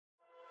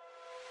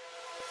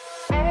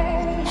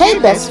Hey,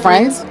 best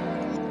friends.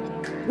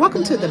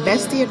 Welcome to the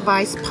Bestie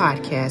Advice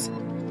Podcast.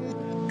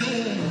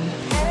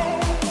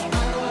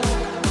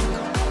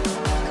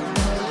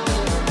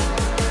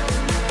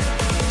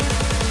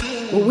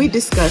 Where we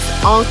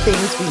discuss all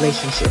things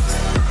relationships.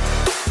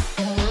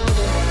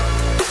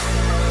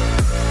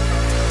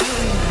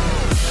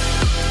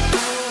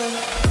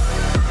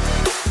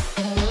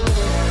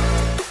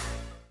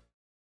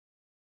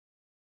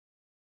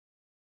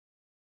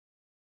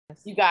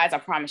 You guys, I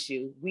promise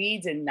you, we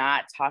did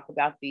not talk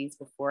about these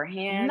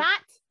beforehand.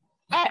 Not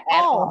at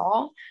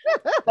all.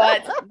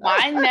 But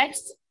my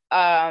next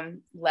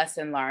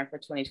lesson learned for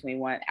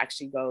 2021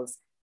 actually goes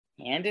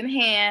hand in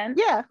hand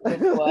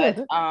with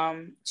what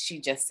she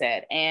just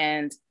said.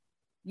 And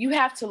you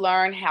have to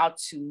learn how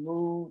to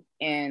move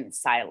in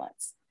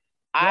silence.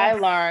 Yes, I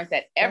learned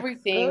that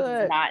everything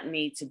does not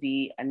need to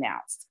be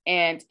announced.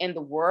 And in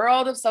the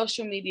world of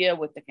social media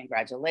with the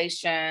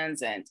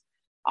congratulations and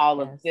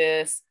all of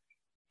this,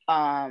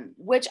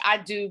 which I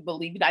do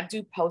believe, I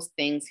do post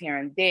things here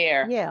and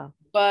there. Yeah.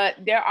 But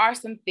there are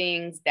some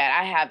things that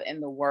I have in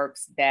the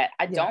works that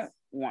I don't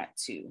want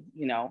to,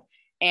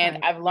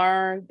 and I've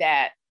learned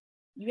that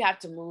you have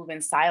to move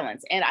in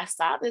silence. And I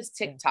saw this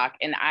TikTok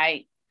and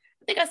I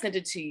think I sent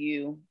it to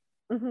you.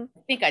 Mm-hmm.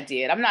 I think I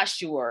did. I'm not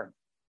sure.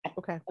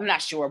 Okay. I'm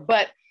not sure.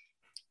 But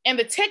in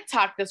the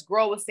TikTok, this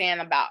girl was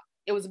saying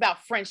it was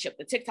about friendship.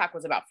 The TikTok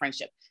was about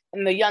friendship.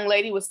 And the young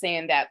lady was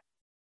saying that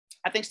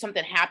I think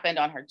something happened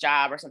on her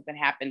job or something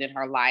happened in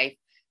her life.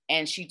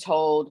 And she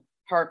told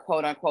her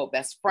quote unquote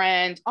best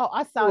friend. Oh,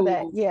 I saw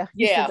that.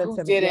 Yeah.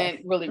 Who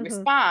didn't really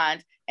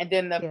respond. And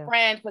then the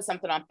friend put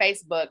something on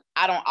Facebook.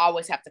 I don't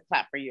always have to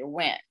clap for your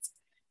wins.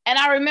 And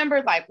I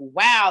remember like,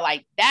 wow,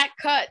 like that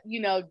cut,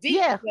 deep.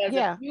 Because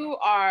if you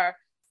are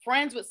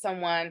friends with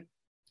someone,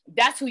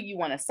 that's who you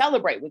want to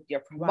celebrate with your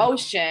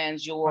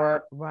promotions,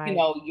 your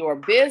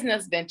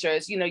business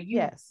ventures,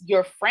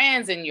 your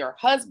friends and your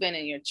husband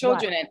and your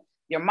children and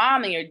your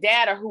mom and your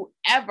dad or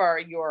whoever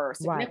your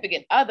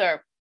significant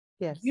other,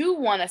 you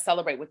want to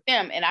celebrate with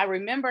them. And I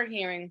remember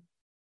hearing,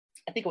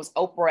 I think it was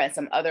Oprah and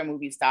some other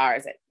movie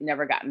stars that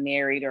never got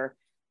married, or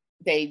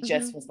they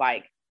just was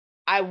like,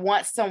 I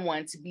want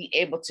someone to be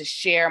able to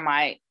share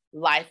my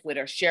life with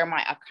or share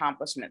my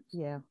accomplishments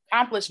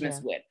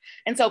with.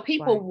 And so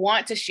people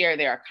want to share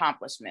their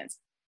accomplishments.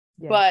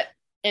 Yeah. But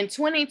in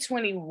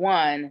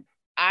 2021,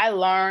 I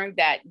learned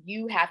that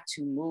you have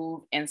to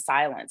move in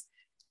silence.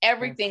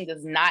 Everything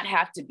does not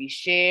have to be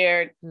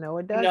shared. No,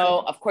 it doesn't.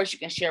 Of course, you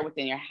can share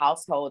within your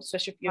household,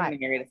 especially if you're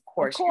married, of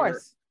course,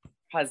 your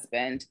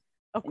husband,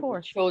 of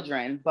course,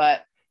 children,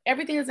 but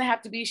everything doesn't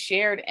have to be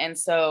shared. And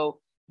so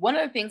one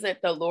of the things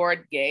that the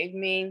Lord gave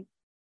me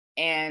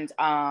and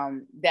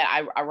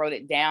that I wrote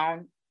it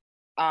down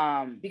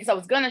because I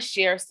was going to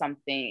share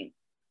something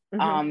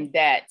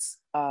that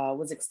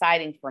was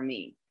exciting for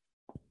me.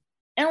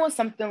 And it was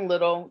something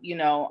little,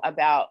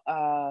 about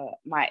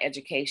my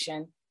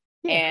education.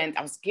 Yeah. And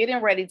I was getting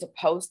ready to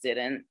post it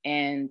and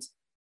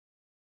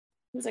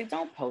he was like,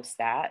 don't post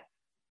that.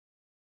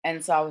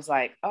 And so I was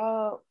like,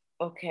 oh,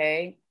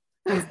 okay.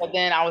 But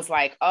then I was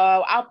like,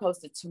 oh, I'll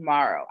post it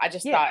tomorrow. I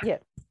just thought,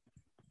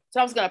 so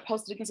I was going to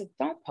post it again. So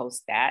don't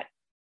post that.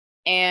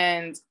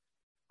 And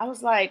I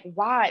was like,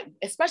 why?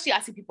 Especially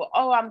I see people,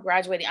 oh, I'm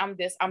graduating. I'm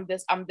this. And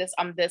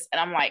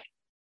I'm like,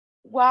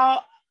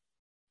 well,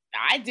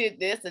 I did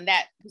this and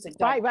that. He's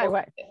like,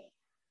 right.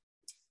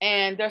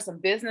 And there's some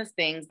business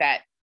things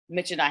that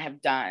Mitch and I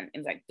have done.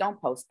 And like,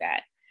 don't post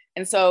that.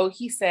 And so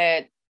he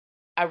said,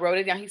 I wrote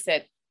it down. He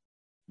said,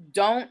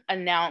 don't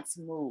announce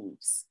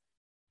moves,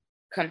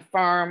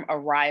 confirm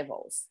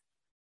arrivals.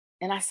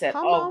 And I said,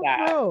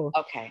 God,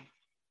 okay,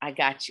 I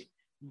got you.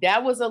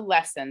 That was a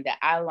lesson that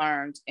I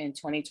learned in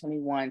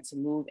 2021 to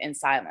move in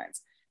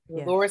silence.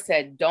 The Lord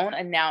said, don't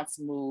announce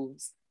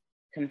moves,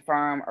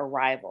 confirm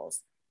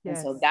arrivals. And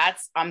so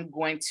I'm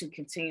going to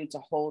continue to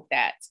hold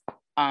that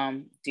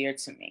dear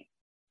to me.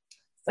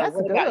 So that's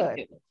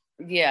good.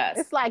 Yes.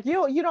 It's like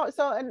you don't.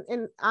 So,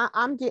 and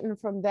I'm getting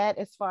from that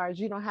as far as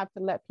you don't have to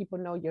let people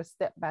know your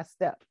step by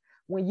step.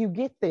 When you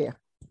get there,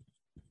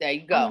 there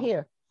you go. I'm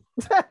here.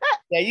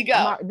 There you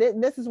go.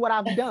 This is what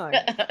I've done.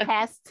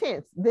 Past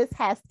tense. This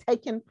has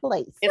taken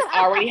place. It's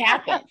already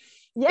happened.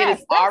 Yes, it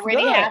has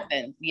already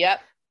happened.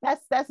 Yep.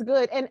 That's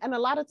good. And a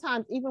lot of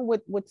times, even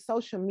with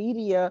social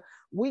media,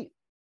 we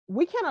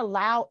can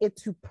allow it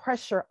to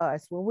pressure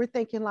us when we're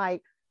thinking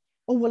like,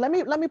 oh, well,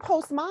 let me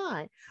post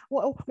mine.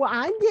 Well,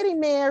 I'm getting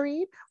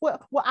married.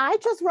 Well, I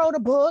just wrote a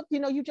book.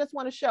 You just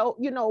want to show,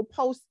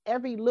 post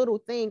every little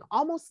thing,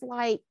 almost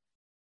like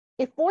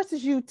it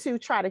forces you to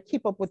try to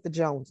keep up with the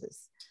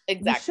Joneses.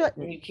 Exactly. You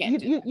shouldn't.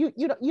 You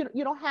can't.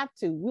 You don't have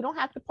to. We don't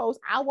have to post.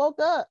 I woke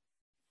up.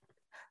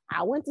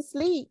 I went to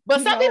sleep.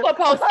 But some people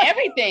post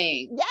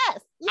everything.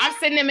 Yes. I'm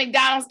sitting in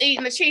McDonald's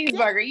eating a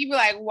cheeseburger. You be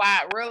like,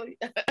 wow, really?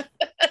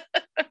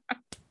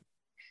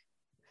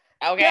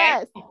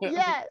 Okay.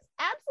 Yes,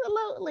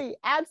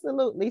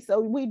 absolutely.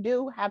 So we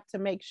do have to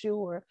make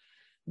sure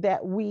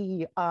that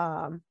we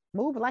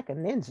move like a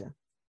ninja.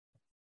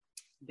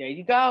 There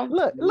you go.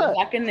 Look,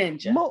 like a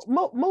ninja.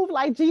 Move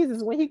like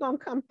Jesus when he gonna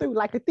come through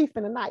like a thief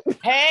in the night.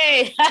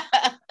 Hey,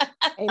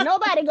 ain't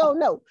nobody gonna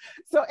know.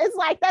 So it's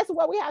like that's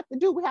what we have to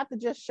do. We have to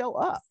just show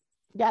up.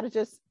 You gotta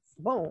just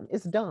boom.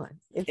 It's done.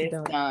 It's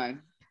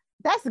done.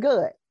 That's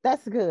good.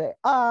 That's good.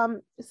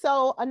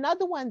 So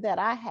another one that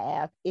I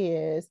have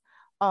is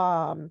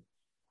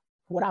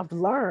what I've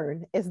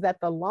learned is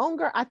that the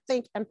longer I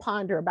think and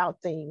ponder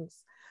about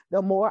things,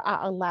 the more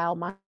I allow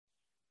my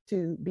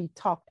to be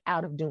talked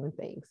out of doing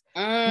things.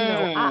 You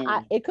know,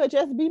 I it could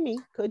just be me,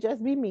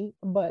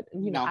 but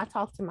you know, I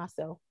talk to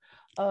myself.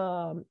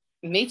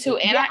 Me too.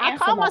 And yeah, I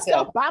call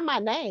myself by my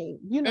name,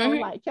 you know,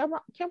 like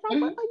Kimra, what are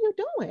you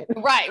doing?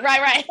 Right.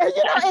 And,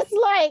 you know, it's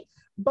like,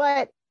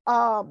 but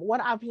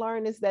what I've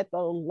learned is that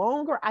the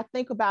longer I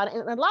think about it,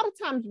 and a lot of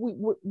times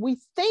we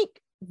think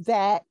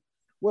that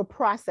we're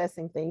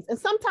processing things, and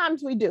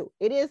sometimes we do.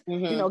 It is,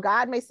 you know,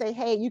 God may say,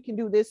 hey, you can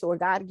do this, or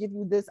God give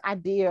you this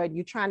idea and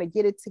you're trying to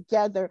get it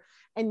together.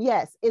 And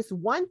yes, it's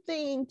one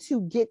thing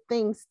to get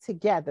things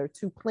together,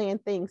 to plan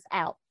things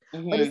out,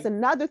 but it's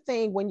another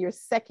thing when you're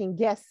second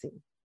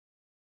guessing.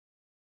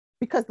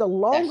 Because the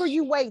longer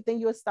you wait, then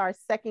you'll start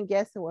second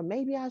guessing, well,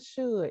 maybe I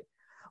should.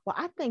 Well,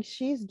 I think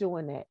she's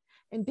doing that.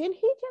 And didn't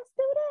he just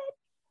do that?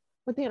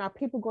 But then are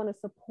people going to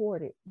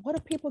support it? What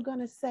are people going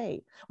to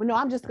say? Well, no,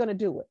 I'm just going to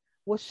do it.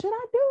 Well, should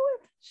I do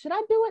it? Should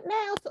I do it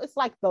now? So it's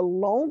like the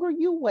longer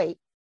you wait,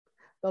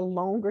 the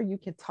longer you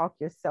can talk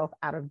yourself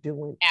out of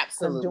doing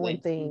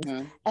things.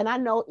 And I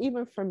know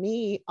even for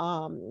me,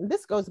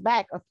 this goes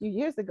back a few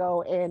years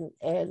ago,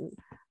 and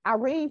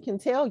Irene can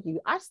tell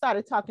you, I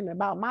started talking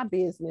about my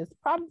business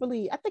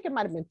probably, I think it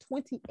might have been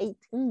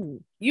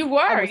 2018. You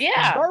were,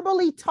 yeah.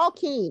 Verbally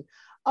talking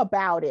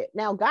about it.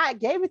 Now, God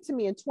gave it to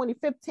me in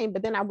 2015,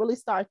 but then I really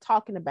started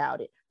talking about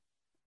it.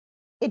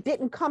 It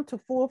didn't come to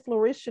full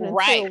fruition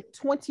until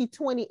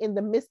 2020 in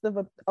the midst of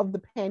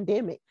the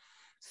pandemic.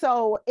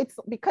 So it's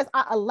because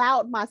I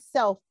allowed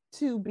myself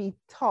to be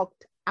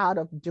talked out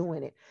of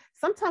doing it.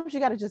 Sometimes you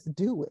got to just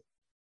do it.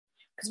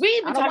 Because we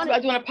even talked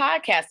about doing a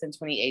podcast in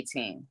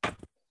 2018.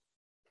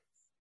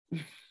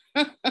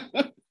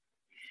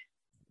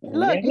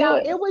 Look,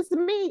 y'all, it was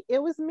me.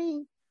 It was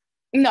me.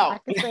 No, I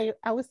could say it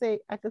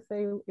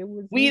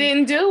was. We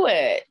didn't do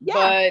it,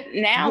 but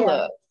now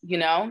look, you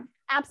know.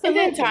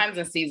 Absolutely. And then times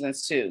and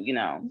seasons too, you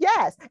know.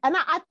 Yes. And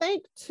I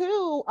think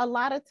too, a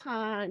lot of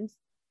times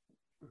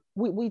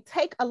we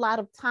take a lot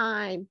of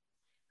time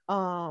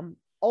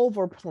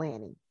over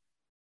planning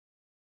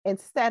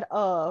instead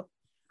of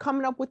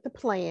coming up with the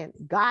plan.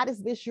 God,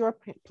 is this your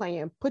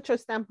plan? Put your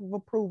stamp of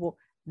approval.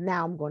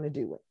 Now I'm going to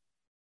do it.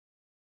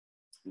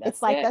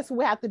 That's what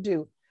we have to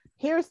do.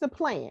 Here's the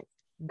plan.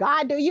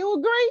 God, do you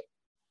agree?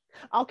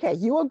 Okay,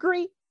 you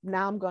agree.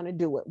 Now I'm going to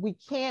do it. We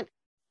can't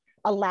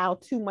allow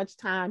too much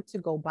time to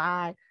go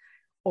by,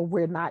 or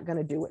we're not going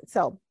to do it.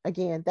 So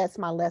again, that's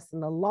my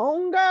lesson. The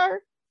longer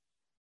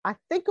I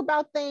think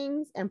about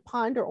things and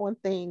ponder on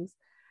things,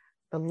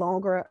 the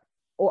longer,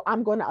 or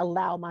I'm going to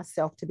allow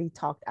myself to be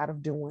talked out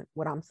of doing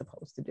what I'm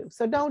supposed to do.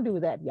 So don't do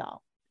that,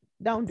 y'all.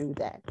 Don't do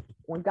that.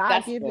 When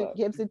God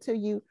gives it to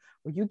you,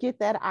 or you get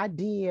that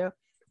idea,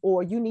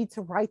 or you need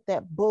to write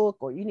that book,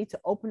 or you need to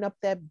open up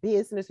that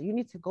business, or you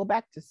need to go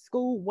back to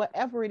school,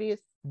 whatever it is,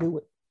 do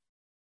it.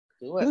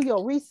 Do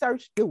your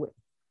research, do it.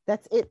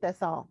 That's it.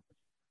 That's all.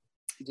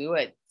 Do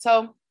it.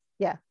 So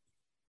yeah,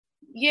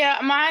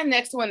 my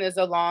next one is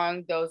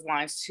along those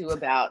lines too,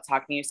 about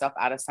talking yourself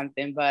out of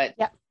something, but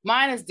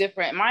mine is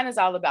different. Mine is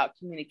all about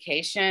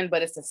communication,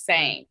 but it's the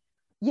same.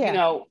 Yeah. You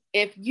know,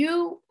 if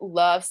you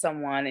love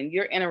someone and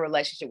you're in a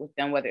relationship with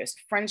them, whether it's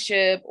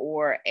friendship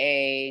or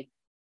a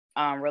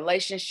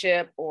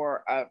relationship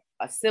or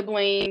a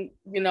sibling,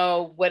 you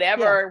know,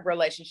 whatever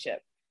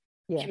relationship,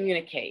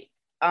 communicate.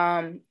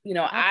 You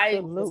know,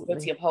 I was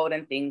guilty of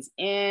holding things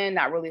in,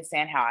 not really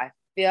saying how I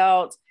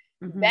felt.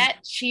 That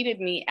cheated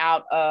me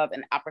out of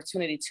an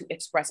opportunity to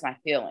express my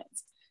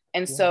feelings.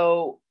 And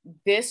so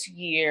this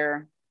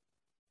year,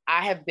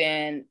 I have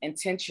been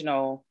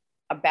intentional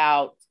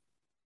about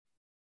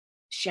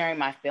sharing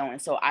my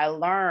feelings. So I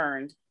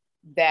learned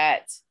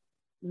that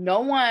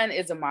no one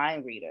is a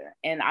mind reader.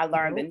 And I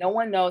learned that no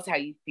one knows how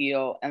you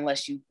feel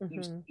unless you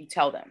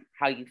tell them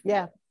how you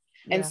feel.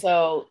 And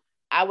so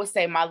I would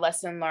say my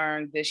lesson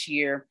learned this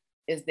year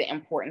is the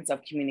importance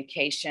of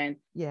communication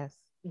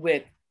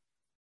with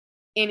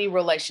any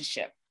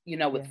relationship, you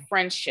know, with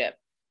friendship,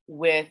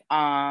 with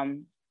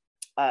siblingship,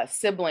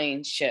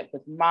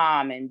 with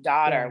mom and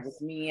daughter, with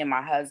me and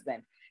my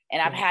husband.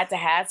 And I've had to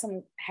have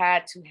some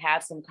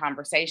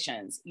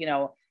conversations. You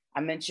know, I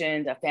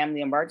mentioned a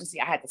family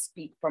emergency. I had to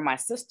speak for my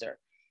sister.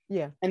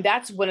 Yeah. And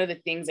that's one of the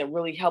things that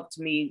really helped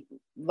me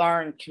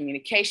learn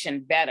communication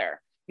better,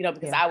 you know,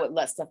 because I would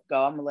let stuff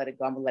go. I'm gonna let it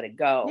go. I'm gonna let it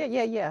go.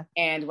 Yeah.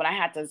 And when I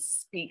had to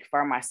speak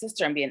for my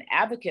sister and be an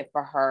advocate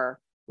for her,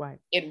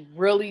 it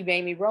really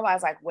made me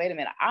realize, like, wait a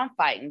minute, I'm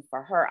fighting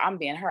for her. I'm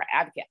being her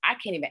advocate. I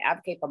can't even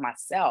advocate for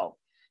myself,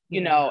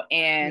 you know,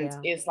 and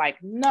it's like,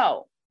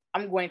 no,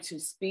 I'm going to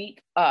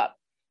speak up.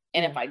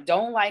 And if I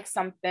don't like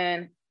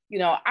something, you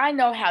know, I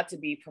know how to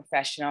be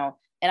professional.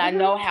 and I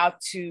know how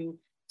to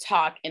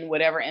talk in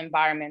whatever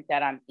environment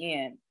that I'm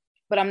in,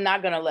 but I'm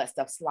not going to let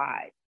stuff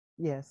slide.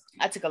 Yes.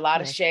 I took a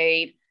lot of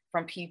shade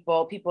from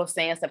people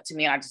saying stuff to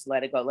me, and I just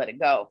let it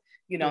go.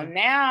 You know,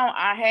 now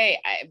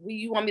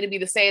you want me to be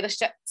the shade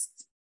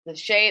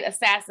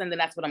assassin, then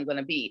that's what I'm going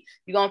to be.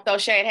 You're going to throw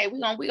shade. Hey, we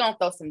going to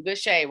throw some good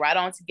shade right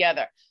on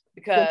together,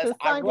 because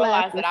I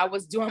realized that I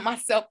was doing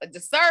myself a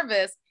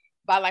disservice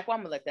by like, well,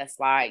 I'm gonna let that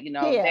slide. You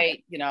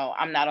know,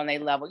 I'm not on their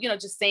level,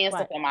 just saying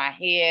stuff in my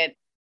head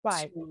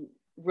to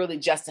really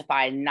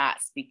justify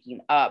not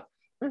speaking up.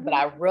 But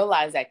I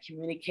realized that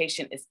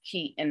communication is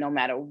key, and no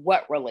matter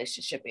what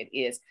relationship it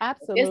is.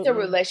 Absolutely. It's the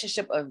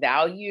relationship of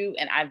value,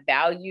 and I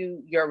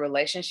value your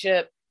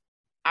relationship.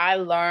 I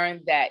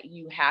learned that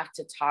you have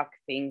to talk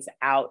things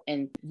out,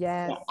 and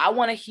I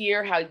want to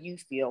hear how you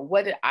feel.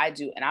 What did I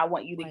do? And I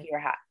want you to hear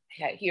how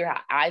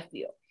I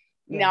feel.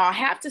 Yes. Now, I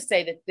have to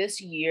say that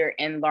this year,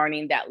 in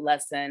learning that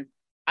lesson,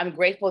 I'm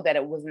grateful that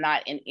it was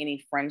not in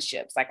any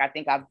friendships. Like, I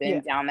think I've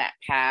been down that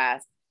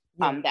path.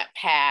 I'm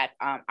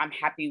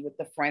happy with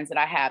the friends that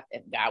I have.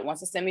 If God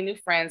wants to send me new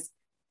friends,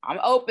 I'm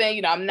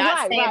open. I'm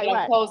not saying that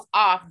I'm closed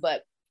off,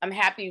 but I'm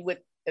happy with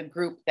the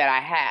group that I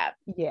have.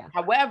 Yeah.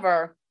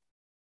 However,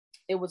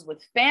 it was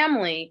with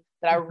family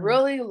that I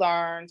really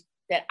learned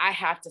that I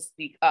have to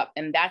speak up.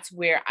 And that's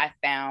where I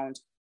found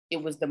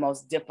it was the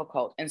most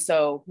difficult. And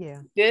so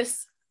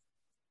this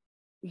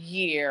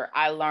year,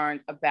 I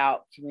learned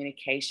about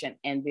communication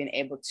and being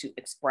able to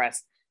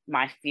express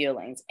my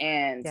feelings.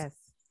 And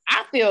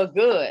I feel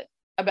good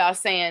about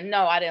saying,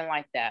 no, I didn't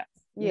like that.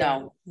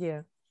 No.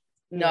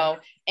 No.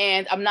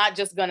 And I'm not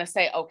just going to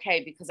say,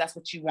 okay, because that's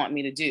what you want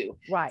me to do.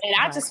 Right. And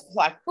I just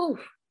like, ooh,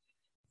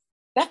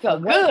 that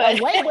felt good.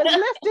 A weight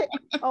was lifted.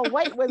 A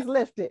weight was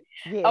lifted.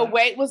 Yeah. A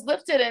weight was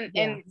lifted. And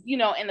in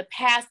the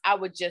past, I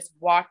would just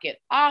walk it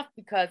off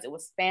because it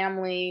was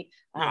family.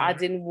 I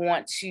didn't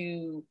want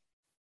to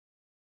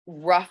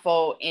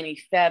ruffle any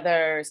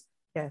feathers.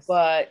 Yes.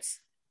 But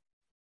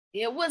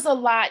it was a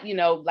lot,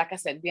 like I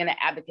said, being an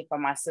advocate for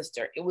my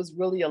sister. It was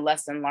really a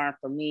lesson learned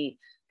for me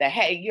that,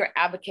 hey, you're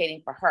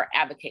advocating for her,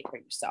 advocate for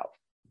yourself.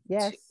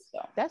 Yes.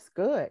 So, that's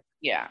good.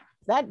 Yeah.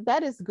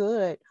 That is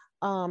good.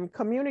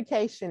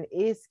 Communication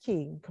is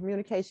key.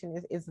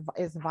 Communication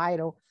is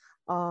vital.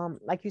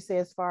 Like you say,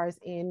 as far as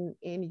in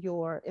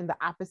the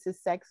opposite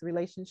sex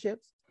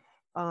relationships,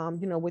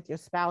 with your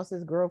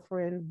spouses,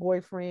 girlfriend,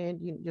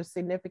 boyfriend, your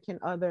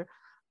significant other,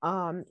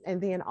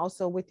 and then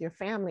also with your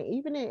family,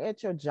 even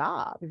at your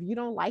job. If you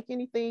don't like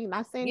anything,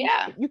 not saying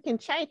you can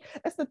change.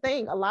 That's the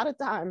thing. A lot of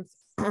times,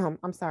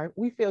 I'm sorry,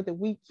 we feel that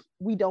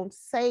we don't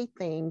say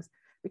things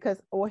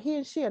because, or he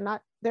and she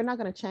they're not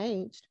going to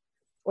change,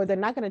 or they're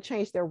not going to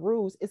change their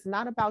rules. It's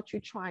not about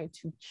you trying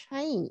to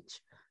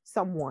change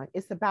someone.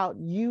 It's about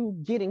you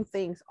getting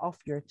things off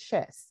your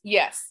chest.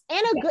 Yes.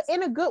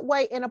 In a good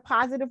way, in a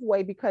positive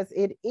way, because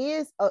it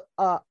is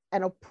an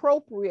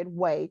appropriate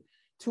way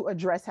to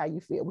address how you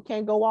feel. We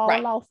can't go all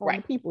off on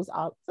the people's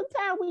out.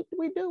 Sometimes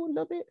we do a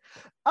little bit.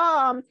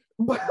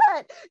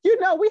 But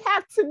we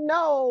have to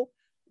know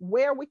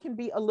where we can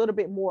be a little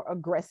bit more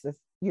aggressive,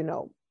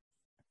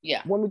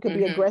 Yeah. When we could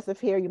be aggressive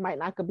here, you might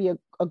not could be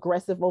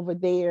aggressive over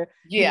there.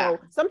 Yeah.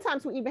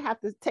 Sometimes we even have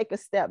to take a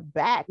step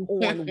back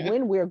on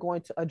when we're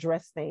going to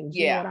address things.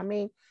 You know what I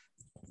mean?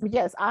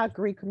 Yes, I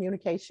agree.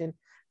 Communication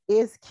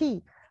is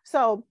key.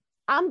 So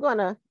I'm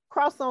gonna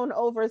cross on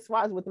over as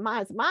far as with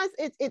mine.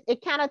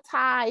 It kind of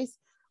ties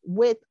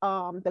with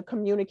the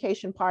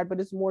communication part,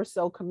 but it's more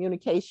so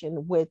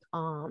communication with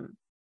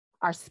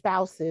our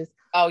spouses.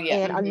 Oh yeah.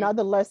 And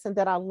another lesson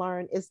that I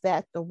learned is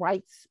that the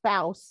right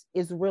spouse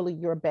is really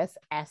your best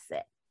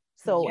asset.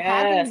 So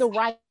having the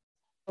right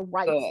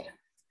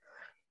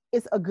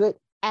is a good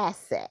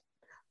asset.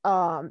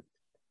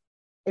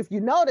 If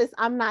you notice,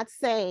 I'm not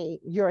saying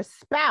your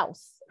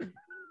spouse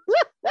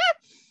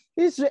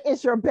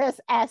is your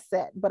best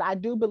asset, but I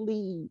do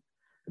believe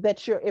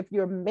that if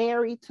you're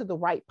married to the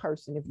right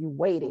person, if you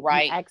waited, you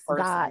asked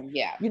God,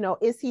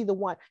 is he the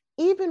one?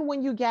 Even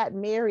when you got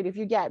married, if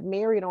you got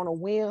married on a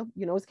whim,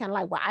 it's kind of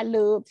like, well, I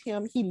loved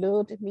him, he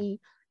loved me,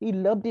 he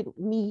loved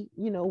me,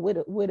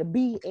 with a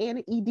B and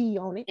an ED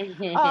on it.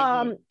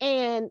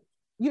 And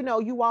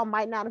you all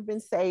might not have been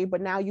saved, but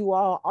now you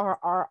all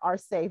are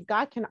saved.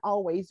 God can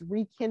always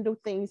rekindle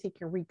things. He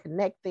can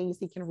reconnect things.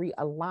 He can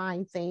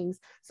realign things.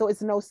 So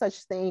it's no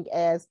such thing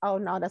as, oh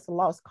no, that's a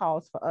lost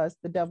cause for us.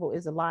 The devil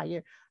is a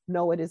liar.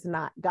 No, it is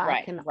not.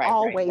 God can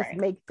always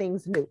make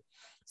things new.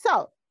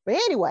 So, but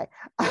anyway,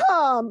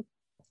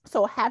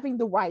 so having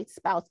the right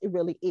spouse, it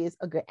really is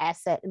a good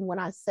asset. And when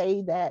I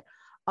say that,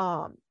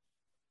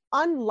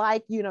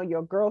 unlike,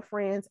 your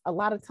girlfriends, a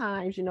lot of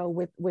times,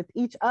 with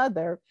each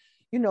other,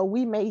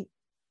 we may,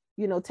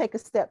 take a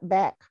step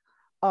back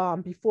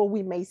before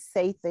we may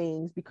say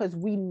things, because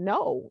we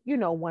know,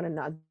 one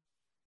another,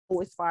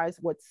 as far as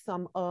what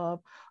some of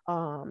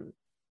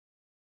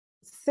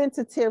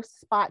sensitive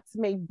spots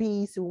may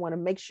be. So we want to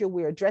make sure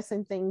we're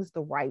addressing things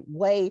the right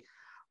way.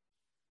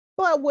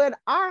 But with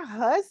our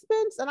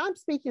husbands, and I'm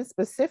speaking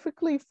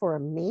specifically for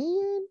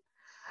men,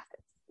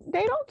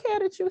 They don't care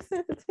that you're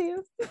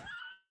sensitive.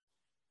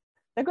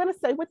 They're going to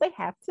say what they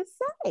have to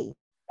say.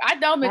 I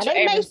know Mitchell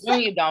Abrams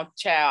Jr. don't,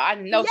 child.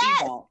 I know he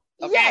won't.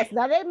 Okay? Yes.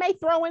 Now they may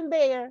throw in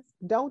there,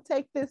 don't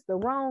take this the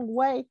wrong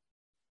way.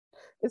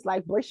 It's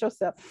like brace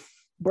yourself.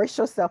 But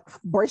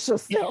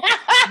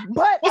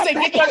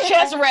get your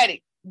chest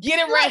ready. Get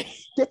it ready.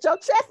 Get your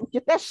chest.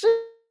 Get that shield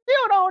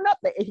on up.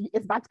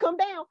 It's about to come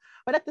down.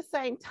 But at the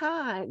same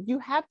time, you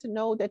have to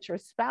know that your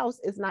spouse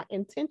is not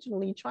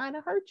intentionally trying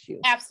to hurt you.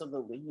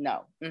 Absolutely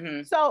no.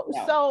 Mm-hmm.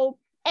 So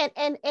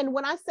and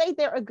when I say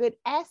they're a good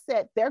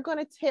asset, they're going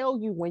to tell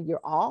you when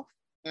you're off.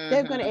 Mm-hmm.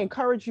 They're going to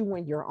encourage you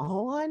when you're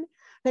on.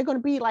 They're going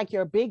to be like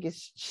your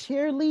biggest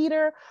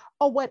cheerleader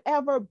or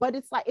whatever. But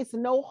it's like it's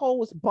no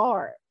holds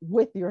barred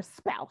with your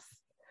spouse.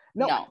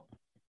 No.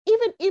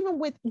 Even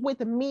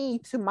with me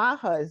to my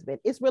husband,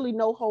 it's really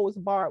no holds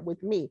barred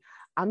with me.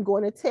 I'm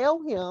going to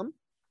tell him,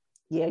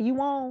 yeah, you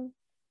on.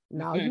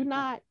 No, you're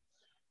not.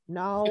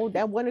 No,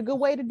 that wasn't a good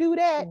way to do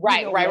that.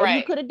 Right.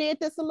 You could have did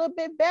this a little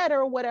bit better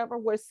or whatever,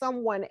 where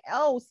someone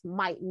else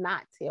might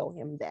not tell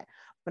him that.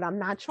 But I'm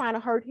not trying to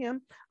hurt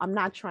him. I'm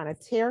not trying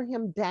to tear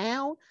him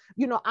down.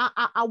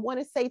 I want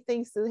to say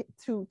things to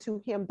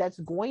him that's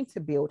going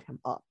to build him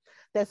up,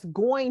 that's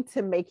going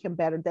to make him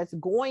better, that's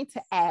going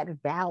to add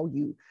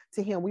value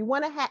to him. We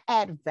want to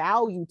add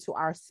value to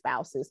our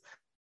spouses.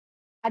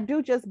 I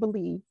do just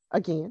believe,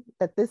 again,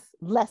 that this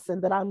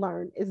lesson that I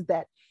learned is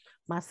that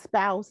my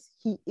spouse,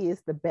 he is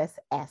the best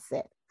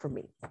asset for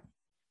me.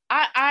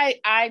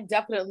 I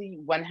definitely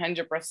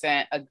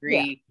 100%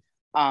 agree.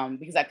 Yeah.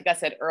 Because I think I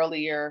said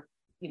earlier,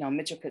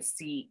 Mitchell could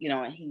see,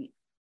 and he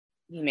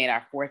made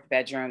our fourth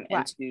bedroom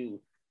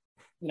into,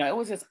 it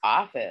was his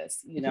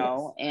office,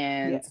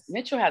 and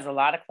Mitchell has a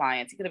lot of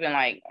clients. He could have been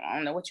like, I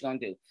don't know what you're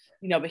going to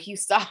do, but he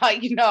saw,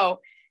 he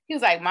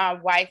was like, my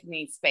wife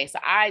needs space. So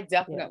I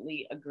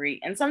definitely agree.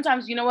 And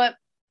sometimes, you know what,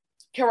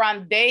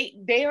 Karan,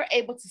 they are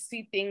able to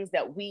see things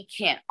that we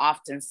can't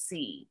often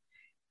see.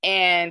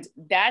 And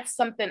that's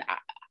something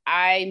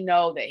I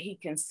know that he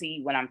can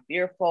see when I'm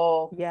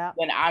fearful,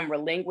 when I'm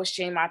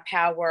relinquishing my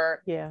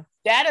power. Yeah.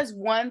 That is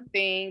one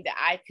thing that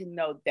I can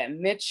know, that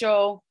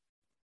Mitchell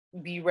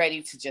be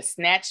ready to just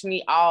snatch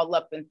me all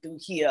up and through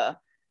here.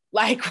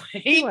 Like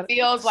he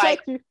feels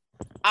like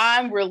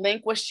I'm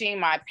relinquishing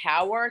my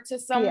power to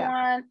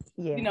someone.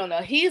 Yeah. No,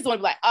 he's going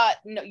to be like,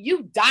 no,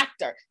 you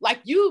doctor, like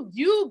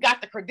you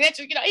got the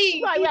credential,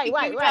 he got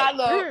a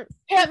little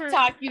pep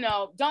talk,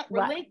 don't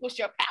relinquish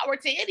your power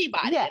to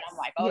anybody. Yes. And I'm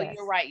like,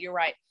 you're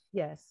right.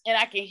 Yes. And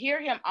I can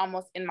hear him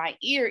almost in my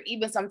ear,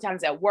 even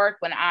sometimes at work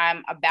when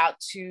I'm about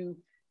to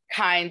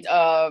kind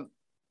of,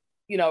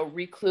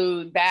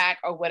 reclude back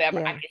or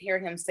whatever. I can hear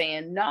him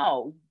saying,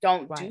 no,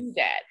 don't do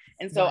that.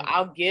 And so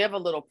I'll give a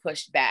little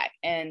pushback.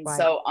 And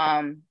so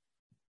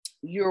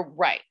you're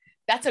right.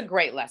 That's a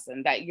great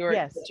lesson, that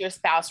your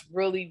spouse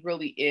really,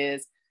 really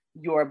is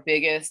your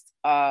biggest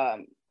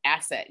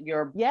asset,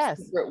 your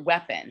secret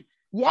weapon.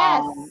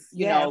 Yes.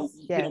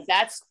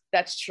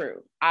 That's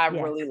true. I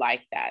really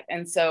like that.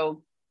 And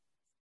so,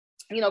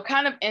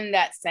 kind of in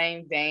that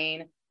same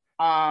vein,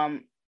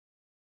 I'm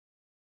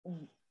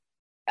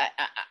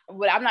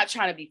not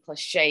trying to be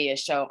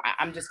cliche-ish, so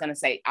I'm just going to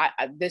say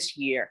this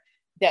year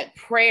that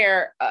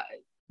prayer,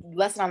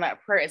 lesson on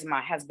that prayer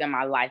has been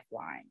my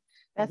lifeline.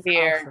 That's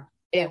where awesome.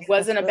 It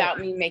wasn't about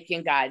me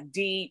making God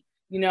deep.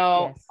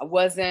 I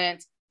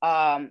wasn't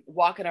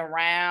walking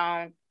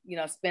around,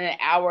 spending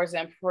hours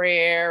in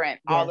prayer and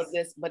all of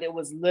this, but it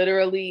was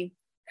literally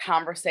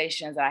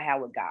conversations that I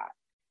had with God.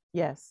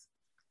 Yes.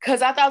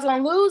 Because I thought I was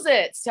going to lose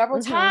it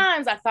several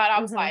times. I thought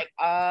I was like,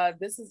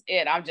 this is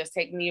it. I'm just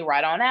taking me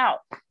right on out.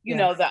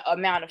 The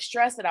amount of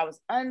stress that I was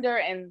under.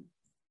 And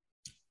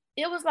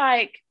it was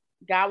like,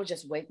 God would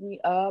just wake me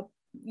up,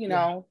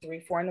 3,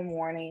 4 in the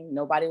morning.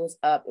 Nobody was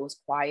up. It was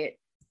quiet,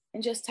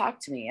 and just talk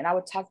to me. And I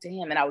would talk to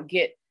him, and I would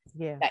get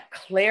that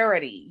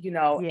clarity,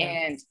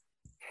 and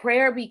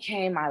prayer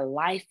became my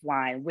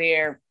lifeline,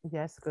 where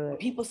when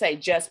people say,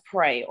 just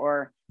pray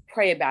or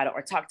pray about it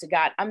or talk to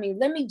God. I mean,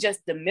 let me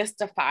just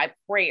demystify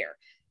prayer.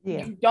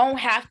 Yeah. You don't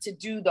have to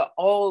do the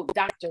old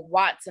Dr.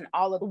 Watts and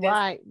all of this.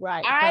 Right.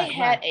 I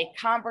had a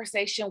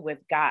conversation with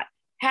God.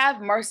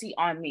 Have mercy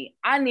on me.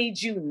 I need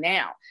you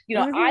now.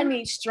 I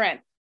need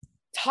strength.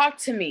 Talk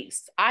to me.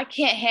 I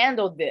can't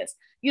handle this.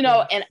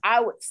 And I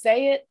would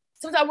say it.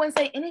 Sometimes I wouldn't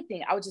say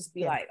anything. I would just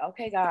be like,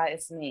 okay, God,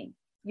 it's me.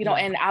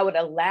 And I would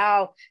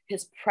allow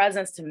his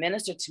presence to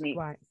minister to me.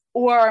 Right.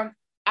 Or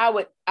I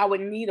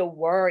would need a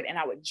word, and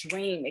I would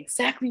dream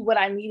exactly what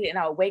I needed, and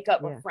I would wake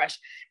up refreshed.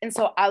 And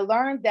so I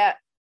learned that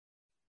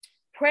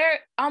prayer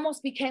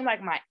almost became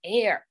like my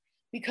air,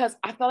 because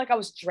I felt like I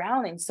was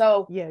drowning.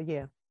 So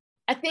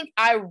I think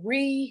I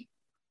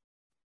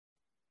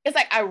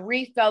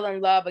fell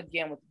in love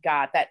again with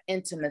God, that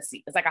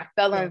intimacy. It's like I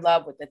fell in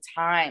love with the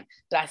time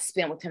that I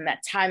spent with him,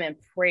 that time in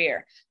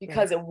prayer,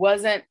 because it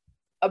wasn't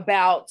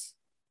about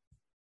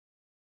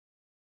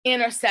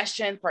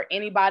intercession for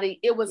anybody.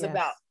 It was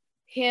about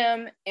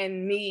him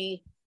and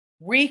me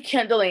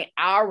rekindling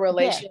our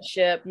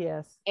relationship.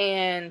 Yes.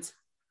 And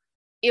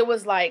it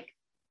was like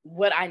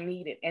what I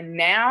needed. And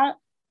now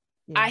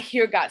I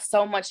hear God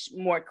so much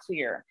more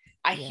clear.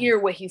 I hear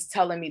what he's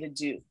telling me to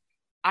do.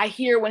 I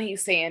hear when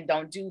he's saying,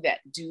 don't do that,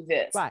 do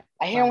this. Right.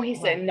 I hear when he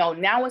said, no,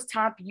 now it's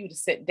time for you to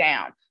sit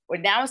down, or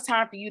now it's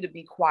time for you to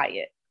be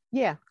quiet.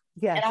 Yeah.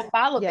 Yes. And I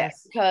followed that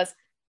because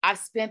I've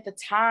spent the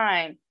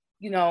time,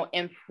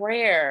 in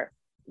prayer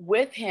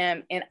with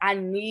him, and I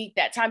need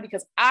that time,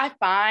 because I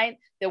find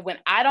that when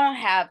I don't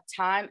have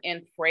time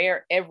in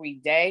prayer every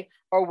day,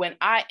 or and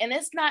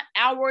it's not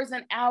hours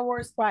and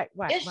hours,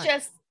 it's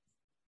just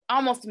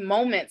almost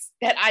moments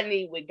that I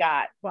need with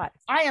God. Right.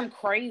 I am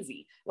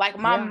crazy. Like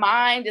my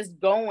mind is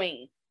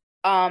going.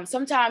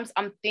 Sometimes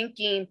I'm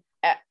thinking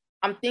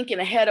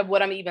ahead of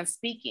what I'm even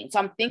speaking. So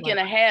I'm thinking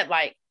ahead,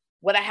 like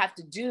what I have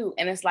to do.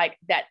 And it's like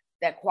that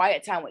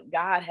quiet time with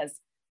God has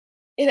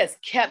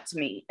kept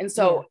me. And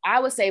so I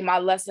would say my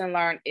lesson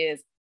learned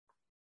is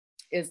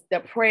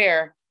that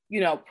prayer,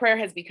 prayer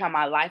has become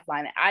my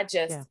lifeline. And I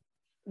just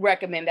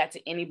recommend that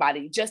to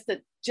anybody, just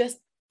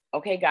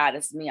okay, God,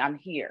 it's me, I'm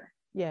here.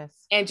 Yes.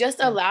 And just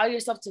allow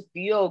yourself to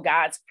feel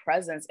God's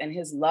presence and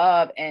his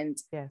love and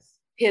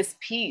his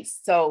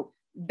peace. So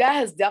that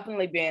has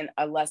definitely been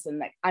a lesson.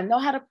 Like, I know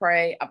how to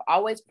pray. I've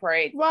always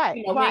prayed. Right.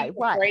 We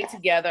prayed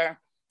together.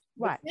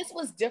 Right. But this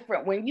was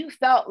different. When you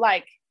felt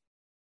like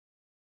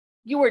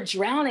you were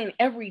drowning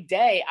every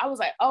day, I was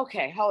like,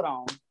 okay, hold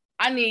on.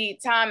 I need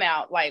time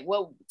out. Like,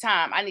 what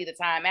time? I need a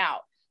time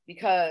out,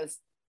 because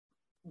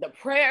the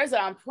prayers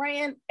that I'm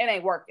praying, it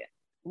ain't working.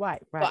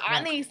 Right. But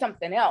I need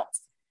something else.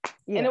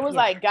 And it was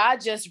like God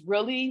just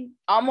really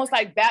almost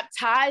like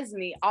baptized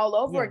me all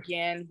over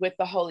again with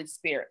the Holy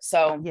Spirit.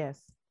 So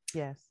yes,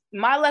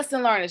 my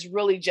lesson learned is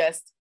really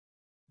just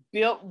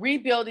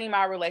rebuilding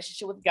my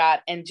relationship with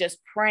God, and just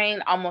praying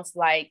almost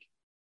like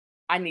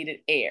I needed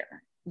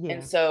air.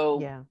 And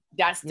so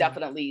that's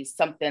definitely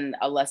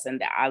a lesson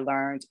that I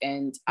learned,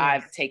 and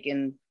I'm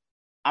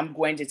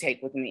going to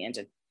take with me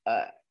into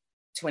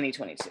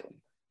 2022.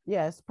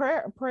 Yes,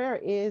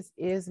 prayer is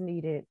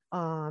needed.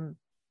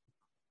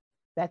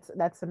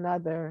 That's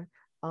another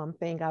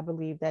thing I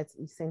believe that's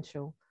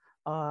essential.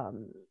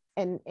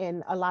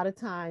 And a lot of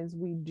times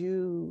we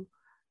do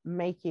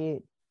make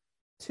it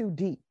too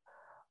deep.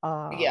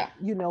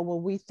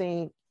 When we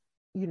think,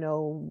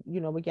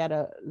 we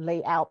gotta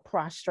lay out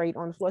prostrate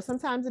on the floor.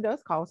 Sometimes it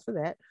does cause for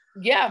that.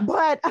 Yeah.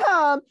 But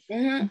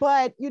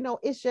but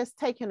it's just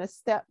taking a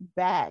step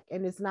back,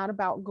 and it's not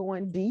about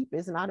going deep.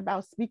 It's not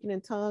about speaking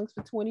in tongues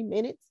for 20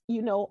 minutes,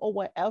 or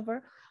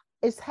whatever.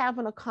 It's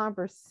having a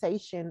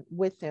conversation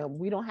with him.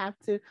 We don't have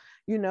to,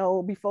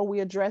 before we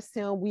address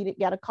him, we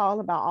got to call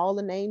about all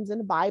the names in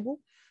the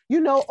Bible,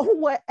 or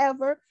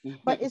whatever.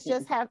 But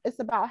it's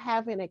about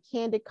having a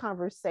candid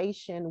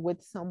conversation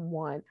with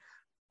someone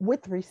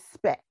with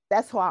respect.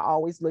 That's how I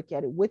always look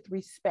at it, with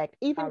respect.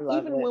 Even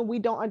when we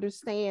don't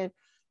understand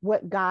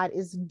what God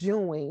is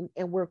doing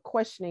and we're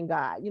questioning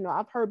God.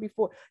 I've heard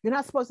before, you're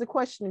not supposed to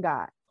question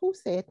God. Who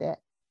said that?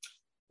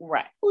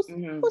 Right.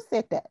 Who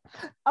said that?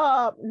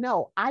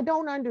 No, I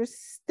don't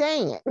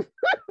understand.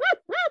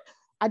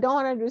 I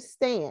don't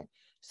understand.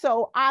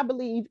 So I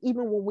believe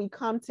even when we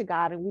come to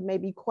God and we may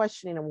be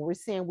questioning and we're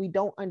saying we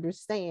don't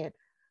understand,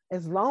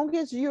 as long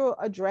as you're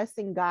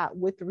addressing God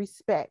with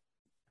respect.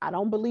 I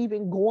don't believe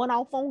in going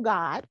off on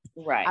God.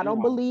 Right. I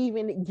don't believe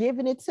in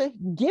giving it to,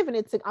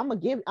 I'm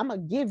gonna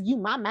give you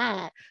my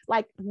mind.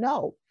 Like,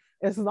 no,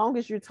 as long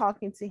as you're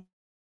talking to him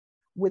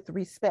with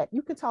respect.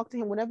 You can talk to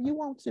him whenever you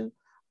want to,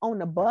 on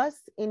the bus,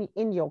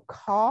 in your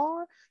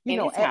car,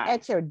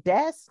 at your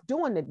desk,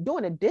 doing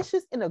the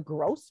dishes in a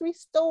grocery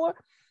store.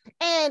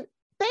 And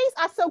things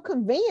are so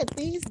convenient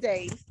these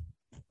days.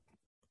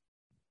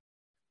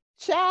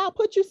 Child,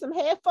 put you some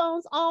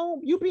headphones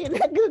on, you be in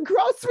that good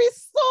grocery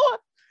store.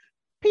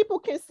 People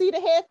can see the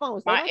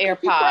headphones. My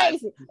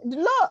AirPods.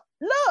 Look.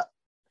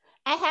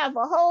 I have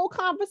a whole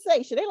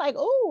conversation. They're like,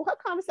 oh, her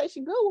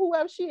conversation good,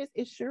 whoever she is.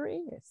 It sure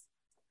is.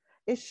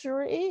 It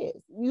sure is.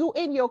 You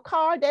in your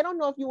car, they don't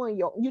know if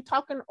you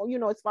talking,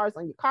 as far as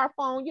on your car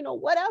phone,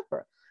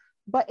 whatever.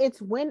 But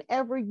it's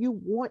whenever you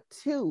want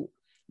to.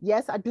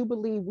 Yes, I do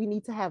believe we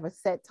need to have a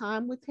set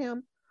time with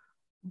him,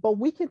 but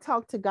we can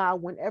talk to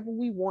God whenever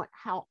we want,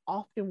 how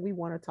often we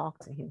want to talk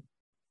to him.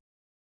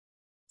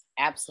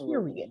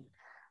 Absolutely.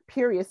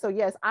 Period. So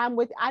yes, I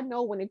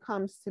know when it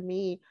comes to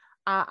me,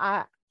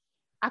 I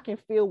can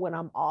feel when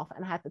I'm off,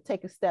 and I have to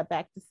take a step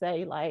back to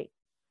say, like,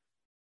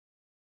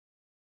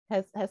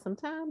 has some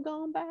time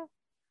gone by?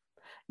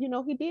 He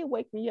did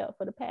wake me up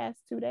for the past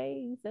 2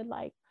 days at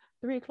like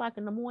 3:00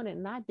 in the morning,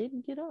 and I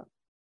didn't get up,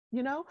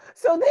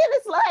 So then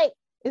it's like,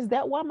 is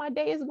that why my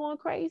day is going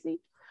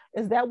crazy?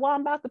 Is that why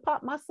I'm about to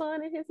pop my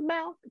son in his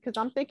mouth? Because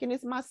I'm thinking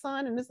it's my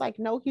son, and it's like,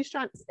 no, he's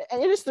trying,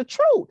 and it's the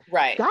truth.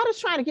 Right. God is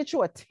trying to get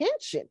your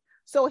attention.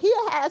 So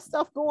he'll have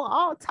stuff going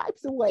all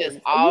types of ways. Just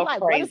all you're like,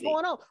 crazy. What is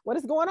going on? What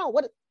is going on?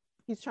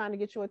 He's trying to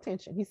get your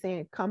attention. He's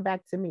saying, come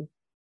back to me.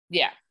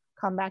 Yeah.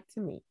 Come back to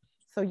me.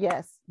 So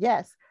yes,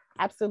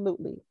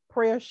 absolutely.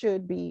 Prayer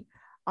should be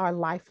our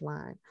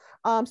lifeline.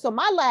 So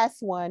my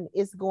last one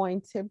is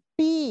going to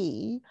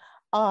be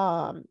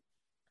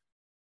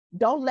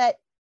don't let,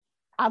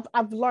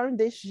 I've learned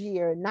this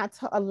year not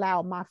to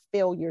allow my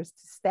failures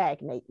to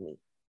stagnate me.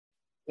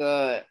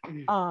 Good.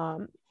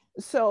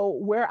 So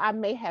where I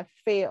may have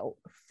failed,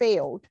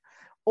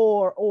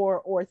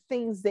 or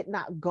things did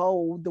not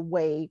go the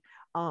way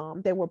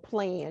they were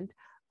planned,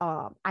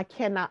 I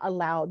cannot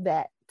allow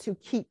that to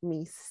keep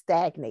me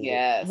stagnated.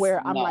 Yes,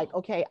 where I'm like,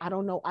 okay, I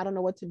don't know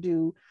what to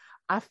do.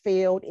 I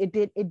failed.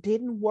 It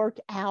didn't work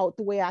out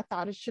the way I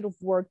thought it should have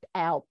worked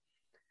out.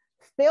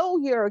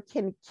 Failure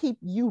can keep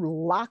you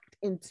locked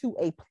into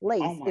a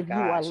place if you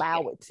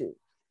allow it to.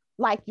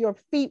 Like your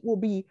feet will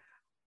be,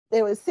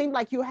 it would seem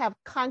like you have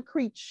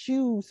concrete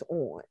shoes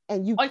on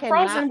and you like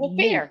cannot frozen with move.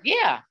 fear.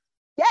 Yeah.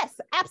 Yes,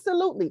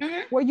 absolutely.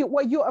 Mm-hmm.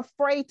 Where you're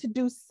afraid to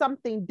do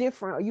something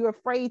different, or you're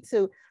afraid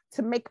to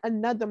make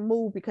another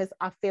move because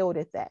I failed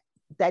at that.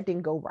 That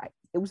didn't go right.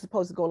 It was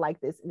supposed to go like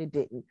this and it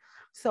didn't.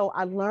 So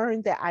I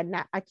learned that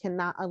I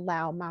cannot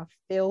allow my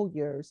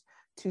failures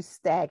to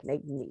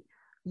stagnate me.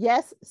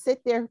 Yes,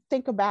 sit there,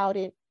 think about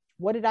it.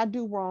 What did I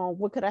do wrong?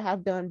 What could I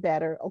have done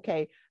better?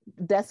 Okay,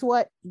 that's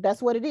what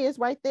it is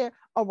right there.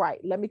 All right,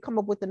 let me come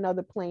up with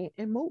another plan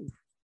and move.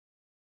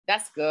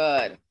 That's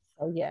good.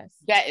 Oh, yes.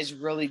 That is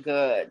really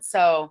good.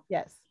 So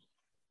yes,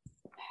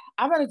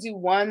 I'm going to do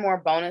one more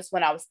bonus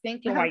when I was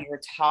thinking while you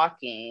were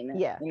talking.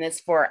 Yeah. And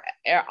it's for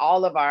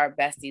all of our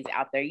besties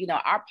out there. You know,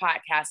 our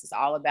podcast is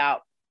all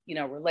about, you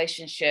know,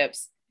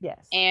 relationships.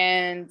 Yes.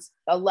 And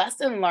a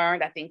lesson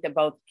learned, I think that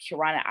both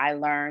Kiran and I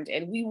learned,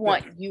 and we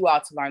want you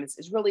all to learn this,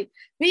 is really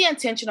be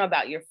intentional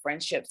about your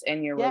friendships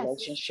and your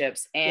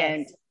relationships.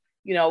 And,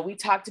 you know, we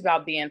talked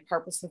about being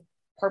purposeful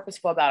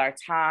about our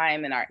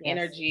time and our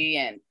energy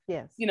and,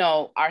 you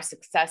know, our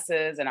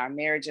successes and our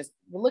marriages.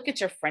 Look at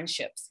your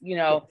friendships, you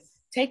know,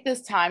 take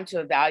this time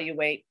to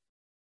evaluate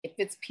if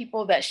it's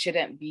people that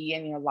shouldn't be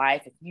in your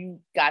life. If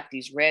you got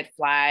these red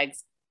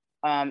flags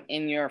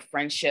in your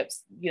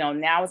friendships, you know,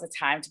 now is the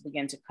time to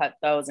begin to cut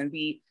those and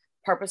be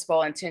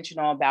purposeful,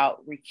 intentional about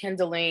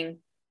rekindling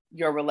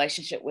your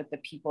relationship with the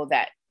people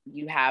that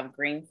you have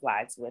green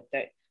flags with,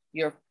 that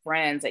your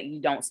friends that you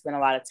don't spend a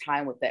lot of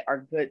time with that are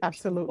good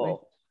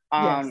people.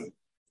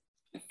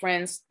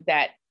 Friends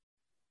that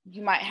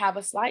you might have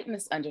a slight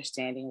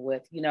misunderstanding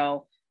with, you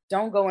know,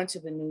 don't go into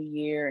the new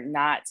year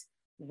not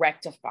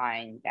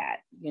rectifying that.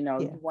 You know,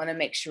 you want to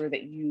make sure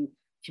that you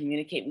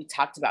communicate. We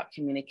talked about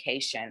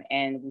communication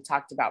and we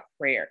talked about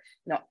prayer.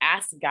 You know,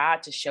 ask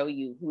God to show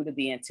you who to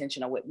be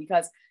intentional with,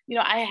 because, you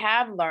know, I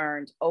have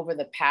learned over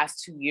the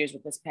past 2 years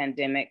with this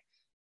pandemic,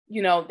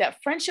 you know,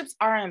 that friendships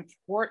are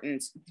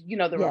important. You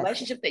know, the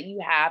relationship that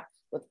you have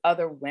with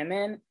other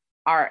women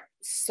are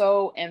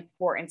so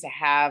important to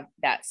have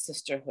that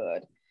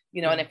sisterhood,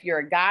 you know, and if you're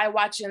a guy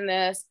watching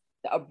this,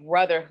 a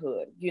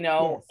brotherhood, you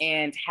know,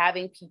 and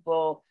having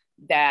people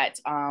that,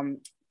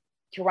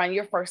 Kiran,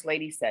 your first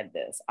lady said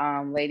this,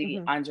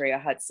 Lady Andrea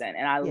Hudson,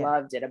 and I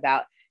loved it,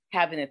 about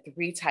having the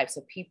 3 types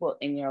of people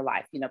in your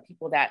life, you know,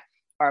 people that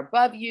are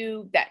above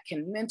you, that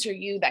can mentor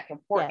you, that can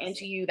pour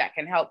into you, that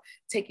can help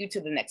take you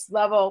to the next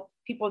level,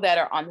 people that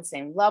are on the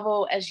same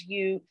level as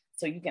you,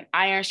 so you can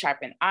iron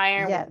sharpen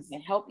iron, where you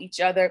can help each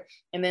other,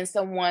 and then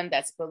someone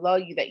that's below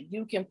you that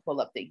you can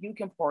pull up, that you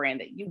can pour in,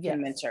 that you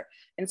can mentor.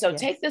 And so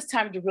take this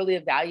time to really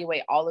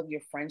evaluate all of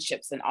your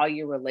friendships and all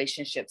your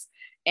relationships,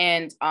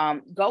 and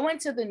go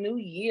into the new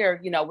year,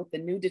 you know, with the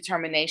new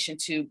determination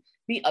to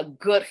be a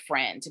good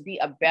friend, to be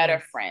a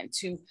better friend,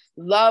 to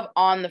love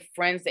on the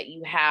friends that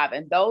you have,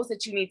 and those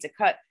that you need to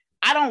cut.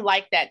 I don't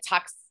like that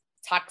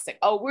toxic.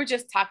 Oh, we're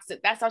just toxic.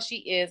 That's how she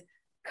is.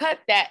 Cut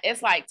that.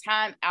 It's like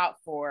time out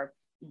for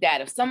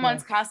that. If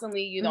someone's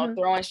constantly, you know,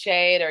 throwing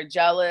shade or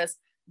jealous,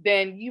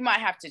 then you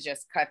might have to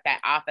just cut that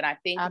off. And I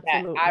think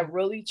that I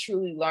really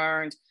truly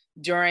learned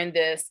during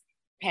this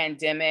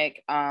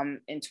pandemic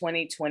in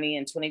 2020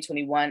 and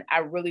 2021, I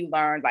really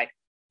learned like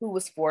who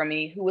was for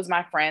me, who was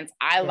my friends.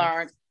 I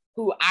learned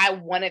who I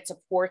wanted to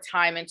pour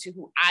time into,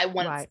 who I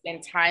wanted to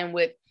spend time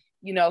with,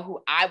 you know,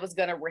 who I was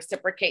going to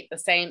reciprocate the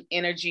same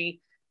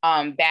energy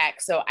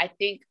back. So I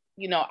think,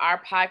 you know,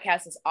 our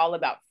podcast is all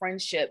about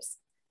friendships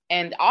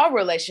and all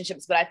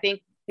relationships, but I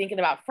think thinking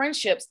about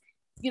friendships,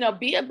 you know,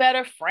 be a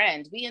better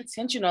friend, be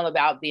intentional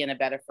about being a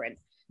better friend.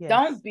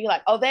 Don't be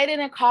like, oh, they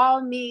didn't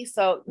call me,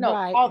 so no,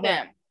 call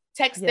them,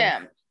 text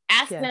them,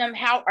 ask them,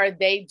 how are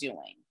they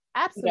doing?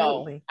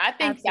 Absolutely. You know,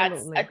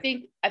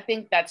 I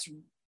think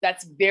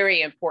that's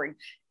very important.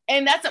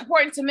 And that's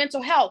important to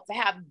mental health, to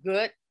have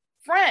good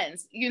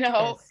friends, you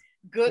know,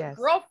 good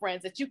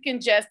girlfriends that you can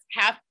just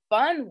have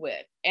fun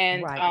with.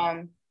 And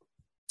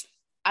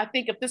I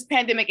think if this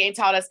pandemic ain't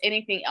taught us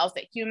anything else,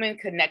 that human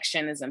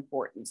connection is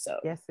important. So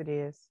yes, it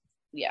is.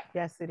 Yeah.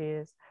 Yes, it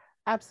is.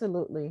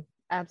 Absolutely.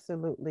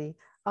 Absolutely.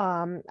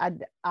 I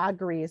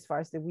agree as far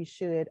as that we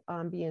should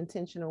be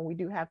intentional. We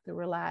do have to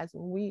realize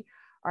when we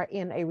are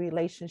in a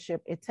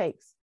relationship, it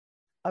takes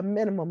a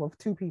minimum of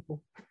 2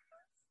 people.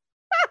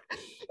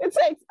 It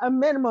takes a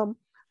minimum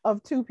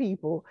of 2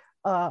 people.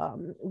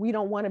 We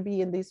don't want to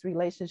be in these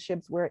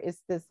relationships where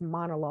it's this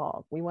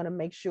monologue. We want to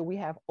make sure we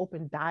have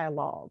open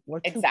dialogue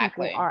where 2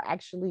 people are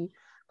actually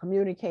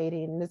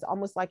communicating. And it's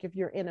almost like if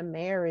you're in a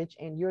marriage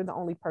and you're the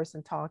only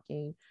person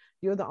talking,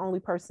 you're the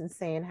only person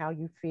saying how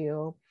you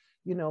feel,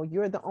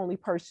 you're the only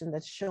person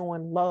that's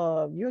showing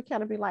love, you're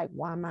kind of be like,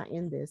 why am I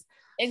in this?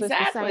 Exactly.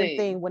 So it's the same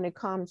thing when it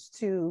comes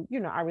to,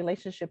 our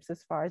relationships,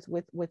 as far as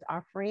with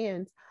our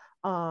friends.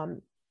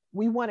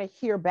 We want to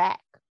hear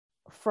back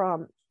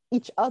from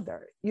each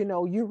other.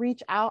 You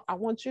reach out, I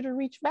want you to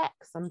reach back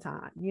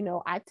sometime.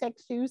 I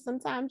text you,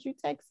 sometimes you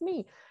text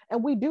me,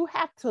 and we do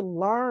have to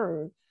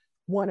learn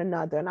one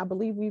another. And I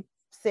believe we've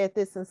said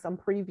this in some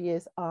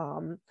previous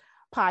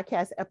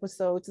podcast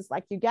episodes. It's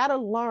like, you got to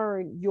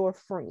learn your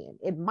friend.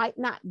 It might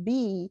not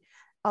be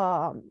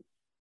type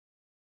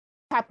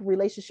of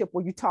relationship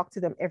where you talk to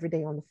them every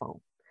day on the phone,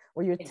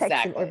 or you're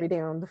texting every day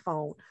on the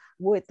phone.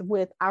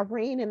 With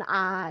Irene and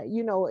I,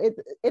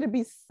 it'll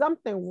be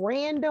something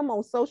random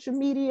on social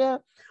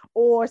media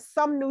or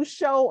some new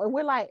show, and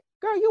we're like,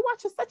 girl, you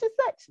watching such and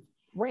such?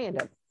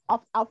 Random.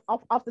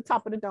 Off the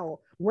top of the dome,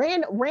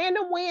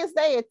 random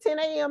Wednesday at 10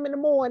 a.m. in the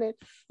morning,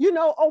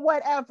 or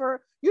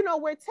whatever,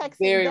 we're texting.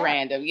 Very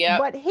random, yeah.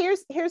 But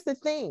here's the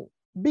thing: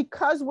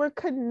 because we're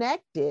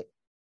connected,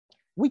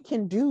 we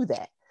can do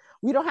that.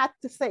 We don't have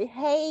to say,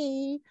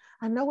 hey,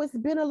 I know it's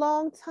been a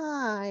long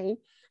time,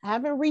 I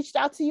haven't reached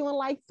out to you in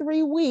like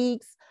 3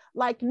 weeks.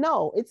 Like,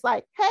 no, it's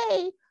like,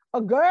 hey,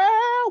 a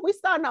girl, we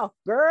starting off,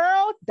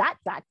 girl, ...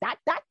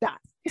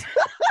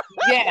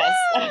 Yes.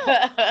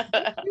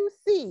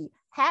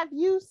 Have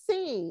you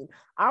seen,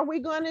 are we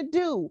going to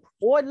do,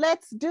 or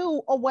let's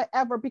do, or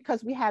whatever,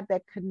 because we have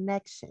that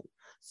connection.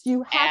 So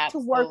you have to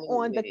work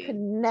on the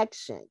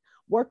connection,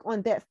 work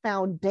on that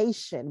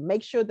foundation,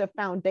 make sure the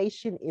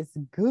foundation is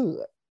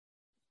good.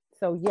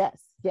 So yes,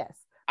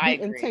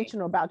 be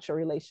intentional about your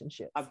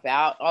relationships.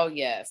 About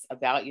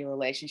your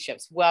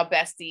relationships. Well,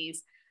 besties,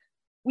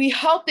 we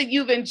hope that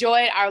you've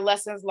enjoyed our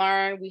lessons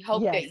learned. We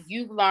hope that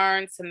you've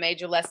learned some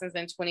major lessons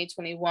in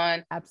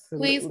 2021.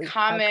 Absolutely. Please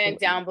comment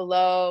down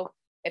below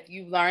if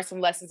you've learned some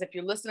lessons. If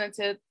you're listening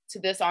to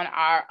this on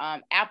our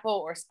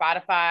Apple or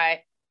Spotify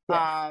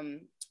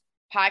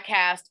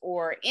podcast,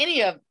 or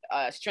any of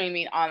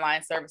streaming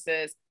online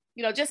services,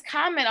 just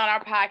comment on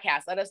our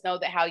podcast. Let us know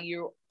that how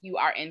you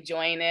are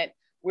enjoying it.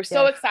 We're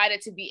so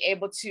excited to be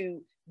able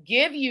to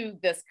give you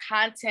this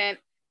content.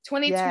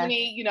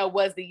 2020,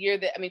 was the year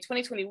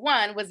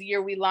 2021 was the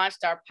year we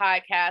launched our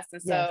podcast.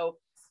 And so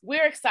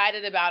we're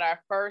excited about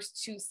our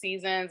first 2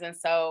 seasons. And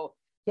so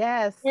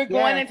we're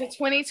going into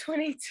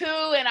 2022,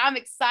 and I'm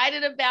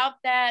excited about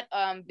that.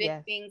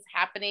 Big things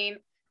happening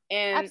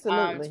in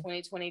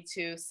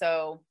 2022.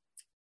 So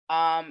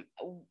I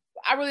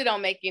really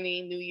don't make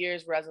any New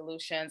Year's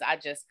resolutions. I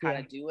just kind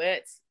of do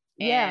it.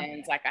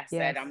 And like I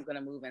said, I'm going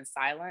to move in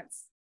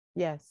silence.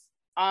 Yes.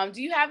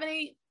 Do you have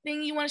anything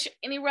you want to share,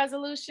 any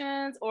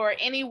resolutions or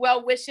any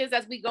well wishes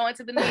as we go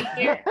into the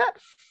new year?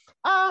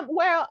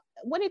 Well,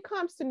 when it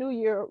comes to New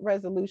Year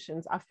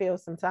resolutions, I feel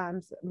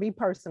sometimes, me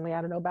personally, I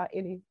don't know about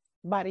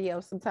anybody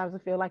else, sometimes I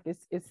feel like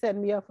it's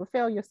setting me up for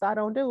failure, so I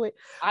don't do it.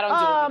 I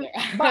don't do it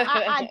either. But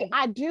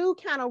I do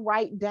kind of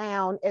write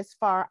down as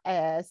far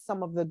as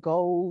some of the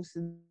goals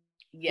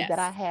that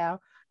I have,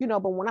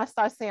 but when I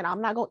start saying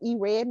I'm not going to eat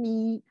red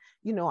meat,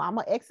 I'm going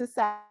to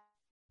exercise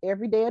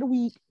every day of the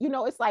week,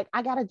 it's like,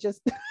 I gotta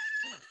just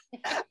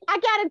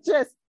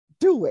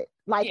do it.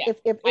 Like,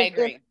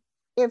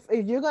 if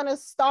you're gonna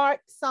start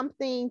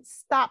something,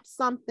 stop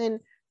something,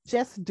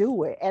 just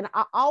do it. And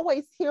I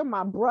always hear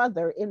my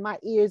brother in my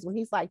ears when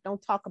he's like,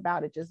 don't talk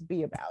about it, just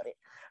be about it.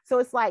 So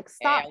it's like,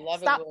 stop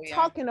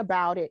talking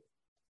about it,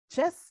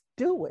 just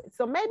do it.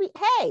 So maybe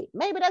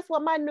that's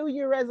what my New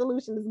Year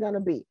resolution is gonna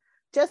be.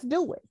 Just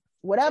do it.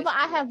 Whatever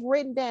I have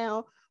written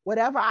down,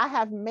 whatever I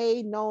have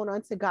made known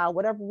unto God,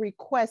 whatever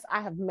request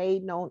I have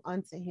made known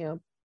unto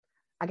him,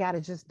 I got to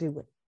just do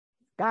it.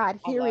 God,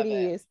 here it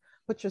is.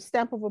 Put your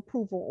stamp of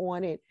approval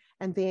on it,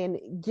 and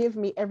then give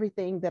me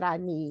everything that I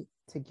need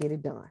to get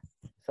it done.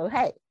 So,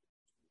 hey,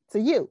 to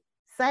you,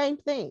 same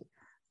thing.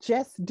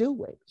 Just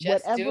do it.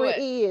 Whatever it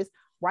is,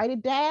 write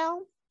it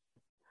down,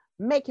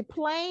 make it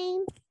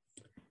plain,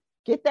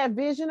 get that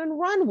vision and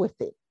run with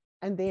it,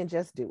 and then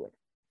just do it.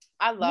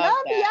 I love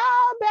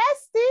y'all,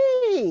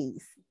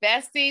 besties.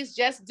 Besties,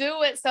 just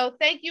do it. So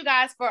thank you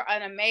guys for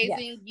an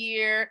amazing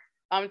year.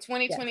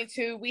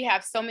 2022, we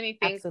have so many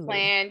things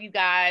planned. You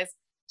guys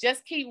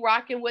just keep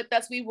rocking with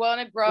us. We want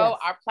to grow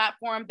our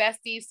platform,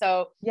 Besties.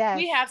 So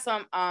we have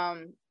some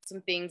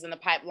things in the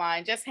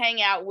pipeline. Just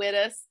hang out with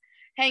us.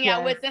 Hang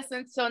out with us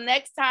until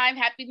next time.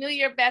 Happy New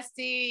Year,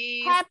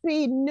 Besties.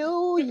 Happy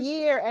New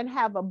Year, and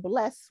have a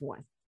blessed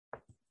one.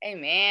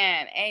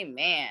 Amen.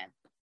 Amen.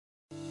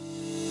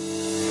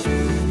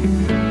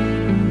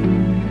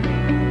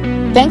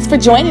 Thanks for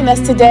joining us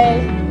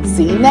today.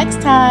 See you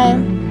next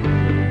time.